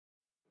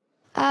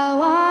I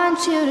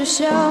want you to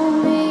show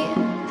me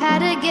how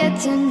to get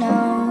to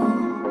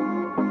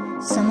know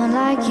someone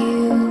like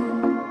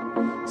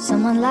you,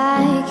 someone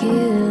like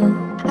you.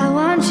 I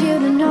want you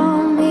to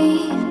know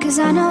me, 'cause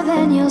I know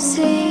then you'll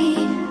see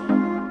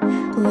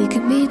we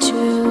can be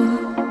true,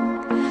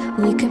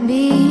 we can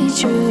be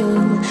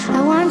true.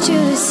 I want you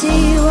to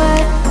see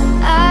what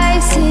I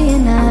see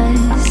in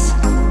us,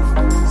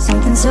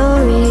 something so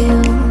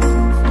real,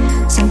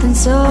 something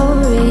so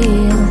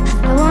real.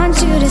 I want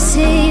you to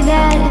see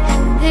that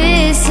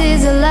this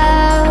is a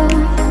love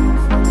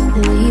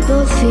that we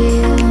both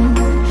feel,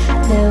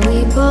 that we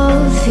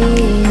both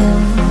feel.